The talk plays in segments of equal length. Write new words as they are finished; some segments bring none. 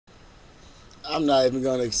I'm not even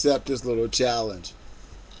going to accept this little challenge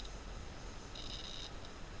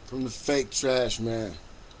from the fake trash man.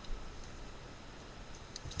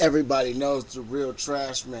 Everybody knows the real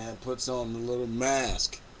trash man puts on the little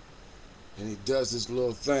mask and he does this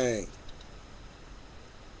little thing.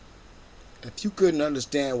 If you couldn't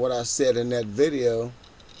understand what I said in that video,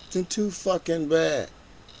 then too fucking bad.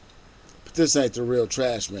 But this ain't the real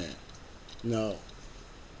trash man. No.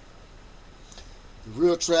 The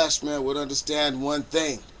real trash man would understand one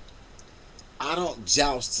thing. I don't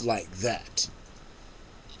joust like that.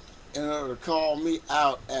 In order to call me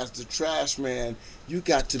out as the trash man, you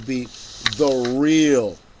got to be the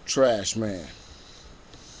real trash man.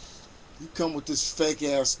 You come with this fake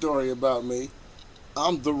ass story about me,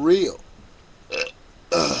 I'm the real.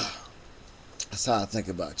 That's how I think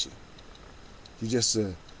about you. You're just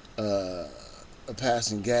a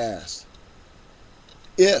passing gas.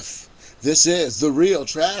 If this is the real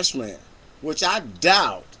trash man, which I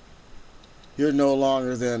doubt, you're no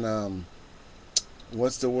longer than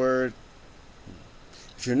what's the word?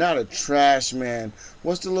 If you're not a trash man,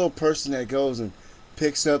 what's the little person that goes and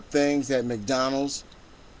picks up things at McDonald's?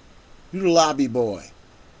 You're the lobby boy.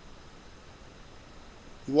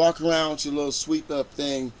 You walk around with your little sweep up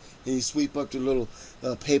thing and you sweep up the little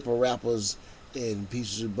paper wrappers and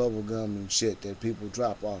pieces of bubble gum and shit that people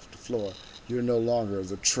drop off the floor. You're no longer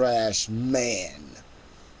the trash man.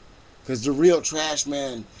 Because the real trash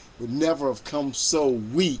man would never have come so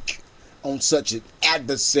weak on such an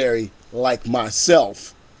adversary like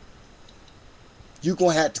myself. You're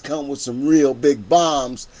going to have to come with some real big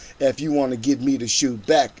bombs if you want to get me to shoot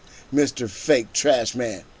back, Mr. Fake Trash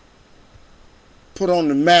Man. Put on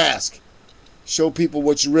the mask. Show people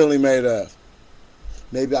what you're really made of.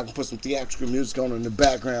 Maybe I can put some theatrical music on in the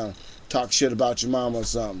background. Talk shit about your mama or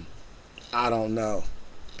something. I don't know.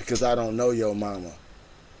 Because I don't know your mama.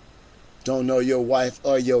 Don't know your wife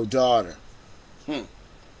or your daughter.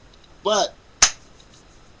 But,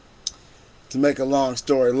 to make a long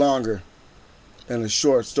story longer and a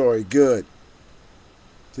short story good,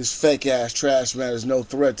 this fake ass trash man is no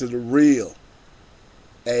threat to the real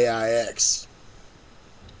AIX.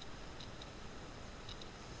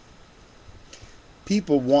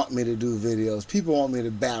 People want me to do videos. People want me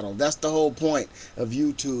to battle. That's the whole point of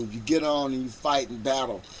YouTube. You get on and you fight and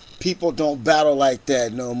battle. People don't battle like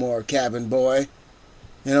that no more, cabin boy.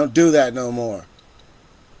 They don't do that no more.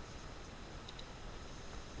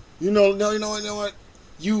 You know what?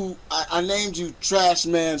 I named you Trash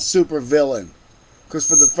Man Super Villain. Because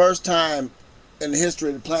for the first time in the history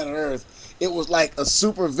of the planet Earth, it was like a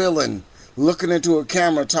super villain looking into a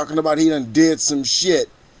camera talking about he done did some shit.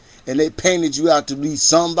 And they painted you out to be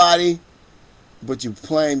somebody, but you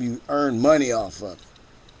claim you earn money off of it.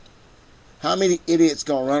 How many idiots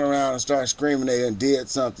gonna run around and start screaming they done did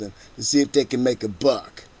something to see if they can make a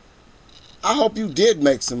buck? I hope you did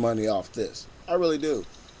make some money off this. I really do.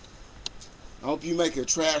 I hope you make a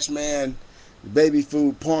trash man baby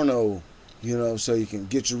food porno, so you can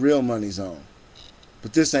get your real monies on.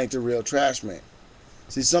 But this ain't the real trash man.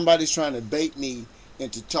 See, somebody's trying to bait me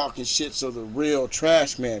into talking shit so the real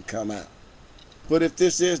trash man come out. But if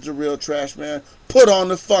this is the real trash man, put on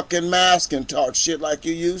the fucking mask and talk shit like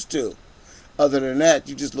you used to. Other than that,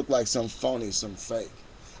 you just look like some phony, some fake.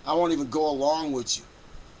 I won't even go along with you.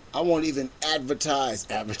 I won't even advertise.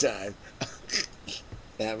 Advertise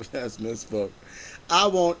misspoke. I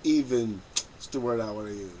won't even, what's the word I want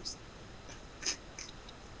to use?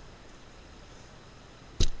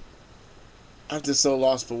 I'm just so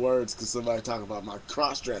lost for words because somebody talk about my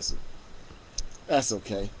cross-dressing. That's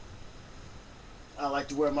okay. I like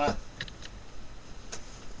to wear my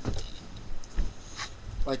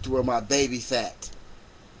baby fat.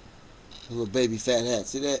 A little baby fat hat.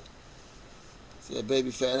 See that? See that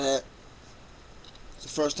baby fat hat? It's the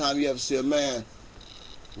first time you ever see a man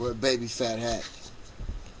wear a baby fat hat.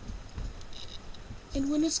 And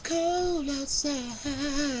when it's cold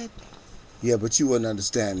outside. Yeah, but you wouldn't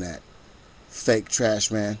understand that. Fake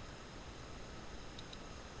trash man.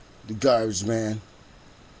 The garbage man.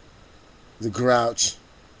 The grouch.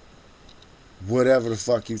 Whatever the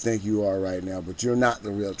fuck you think you are right now, but you're not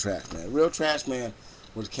the real trash man. Real trash man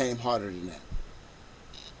would have came harder than that.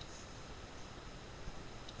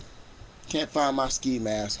 Can't find my ski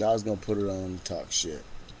mask. I was gonna put it on and talk shit.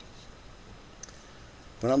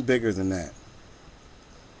 But I'm bigger than that.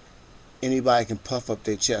 Anybody can puff up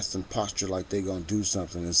their chest and posture like they gonna do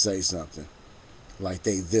something and say something. Like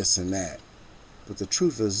they this and that. But the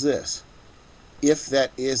truth is this. If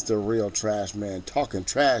that is the real trash man talking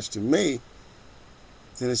trash to me,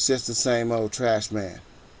 then it's just the same old trash man.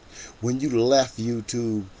 When you left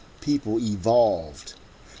YouTube, people evolved.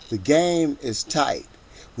 The game is tight.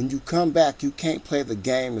 When you come back, you can't play the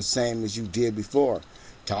game the same as you did before.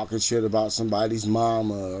 Talking shit about somebody's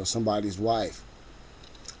mama or somebody's wife.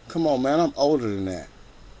 Come on, man, I'm older than that.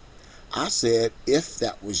 I said if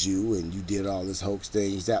that was you and you did all this hoax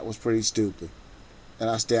things, that was pretty stupid. And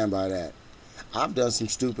I stand by that. I've done some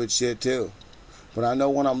stupid shit too. But I know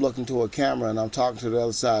when I'm looking to a camera and I'm talking to the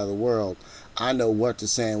other side of the world, I know what to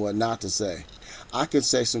say and what not to say. I could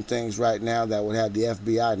say some things right now that would have the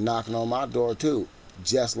FBI knocking on my door too,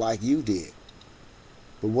 just like you did.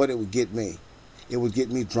 But what it would get me? It would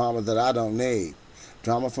get me drama that I don't need.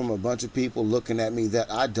 Drama from a bunch of people looking at me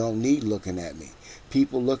that I don't need looking at me.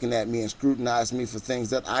 People looking at me and scrutinizing me for things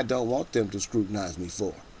that I don't want them to scrutinize me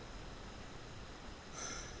for.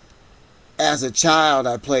 As a child,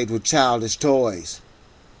 I played with childish toys.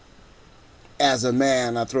 As a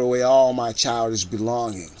man, I throw away all my childish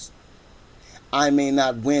belongings. I may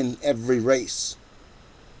not win every race,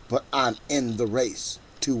 but I'm in the race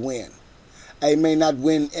to win. I may not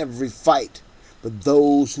win every fight, but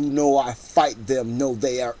those who know I fight them know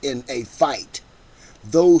they are in a fight.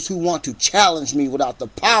 Those who want to challenge me without the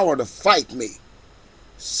power to fight me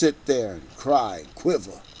sit there and cry and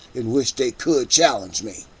quiver and wish they could challenge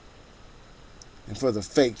me. And for the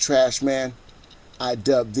fake trash man, I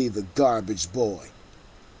dub thee the garbage boy.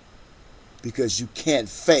 Because you can't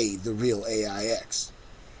fade the real TheRealAix.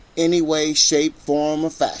 Any way, shape, form, or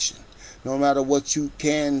fashion. No matter what you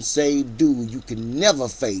can say, do, you can never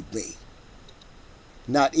fade me.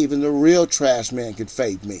 Not even the real trash man can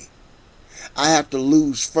fade me. I have to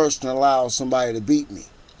lose first and allow somebody to beat me.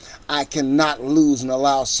 I cannot lose and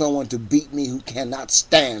allow someone to beat me who cannot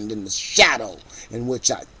stand in the shadow in which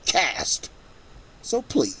I cast. So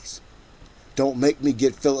please, don't make me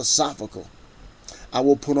get philosophical. I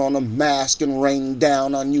will put on a mask and rain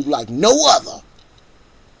down on you like no other.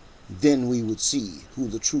 Then we would see who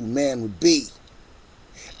the true man would be.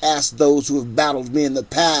 Ask those who have battled me in the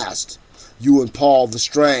past, you and Paul the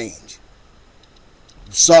Strange,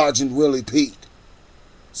 Sergeant Willie Pete,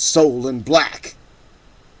 Soul in Black,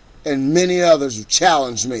 and many others who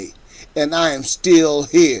challenged me, and I am still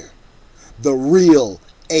here. The real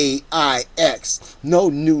TheRealAix. No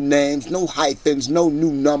new names, no hyphens, no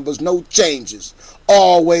new numbers, no changes.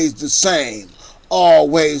 Always the same.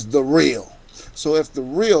 Always the real. So if the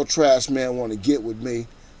real trash man want to get with me,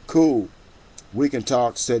 cool. We can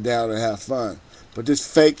talk, sit down, and have fun. But this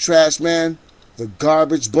fake trash man, the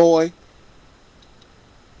garbage boy,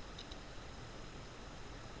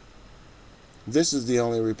 this is the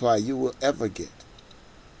only reply you will ever get.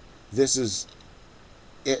 This is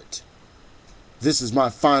it. This is my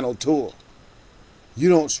final tour. You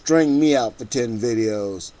don't string me out for 10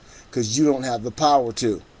 videos because you don't have the power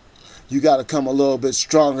to. You got to come a little bit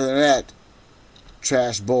stronger than that,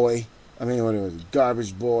 trash boy. I mean, what is it?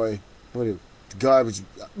 Garbage boy. What is it? Garbage.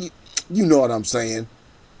 You know what I'm saying.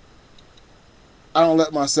 I don't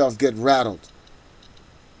let myself get rattled.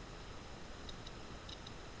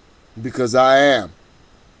 Because I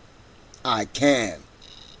can,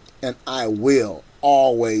 and I will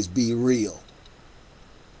always be real.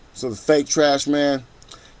 So the fake trash man,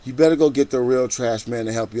 you better go get the real trash man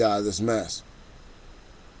to help you out of this mess.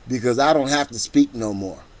 Because I don't have to speak no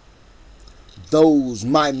more. Those,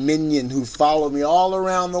 my minion who follow me all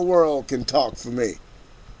around the world, can talk for me.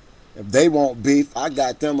 If they want beef, I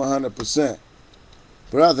got them 100%.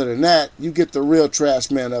 But other than that, you get the real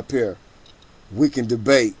trash man up here. We can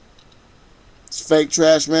debate. This fake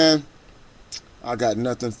trash man, I got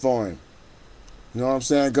nothing for him. You know what I'm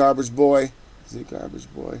saying, garbage boy? Is it garbage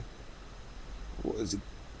boy? What is it?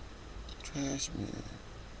 Trash man.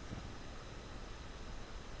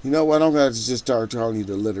 You know what? I'm going to just start calling you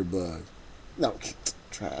the litter bug. No,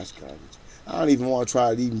 trash garbage. I don't even want to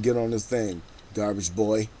try to even get on this thing, garbage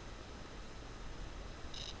boy.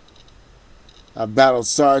 I battled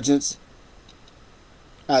sergeants.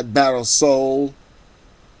 I battled soul.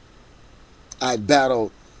 I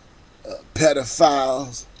battled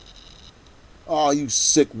pedophiles. All you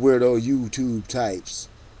sick weirdo YouTube types.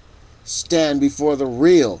 Stand before the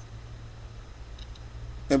real.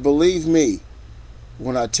 And believe me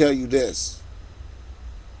when I tell you this.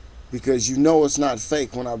 Because you know it's not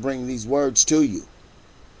fake when I bring these words to you.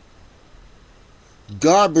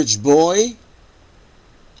 Garbage boy.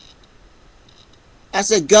 I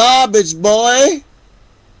said garbage boy.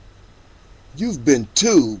 You've been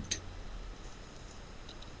tubed.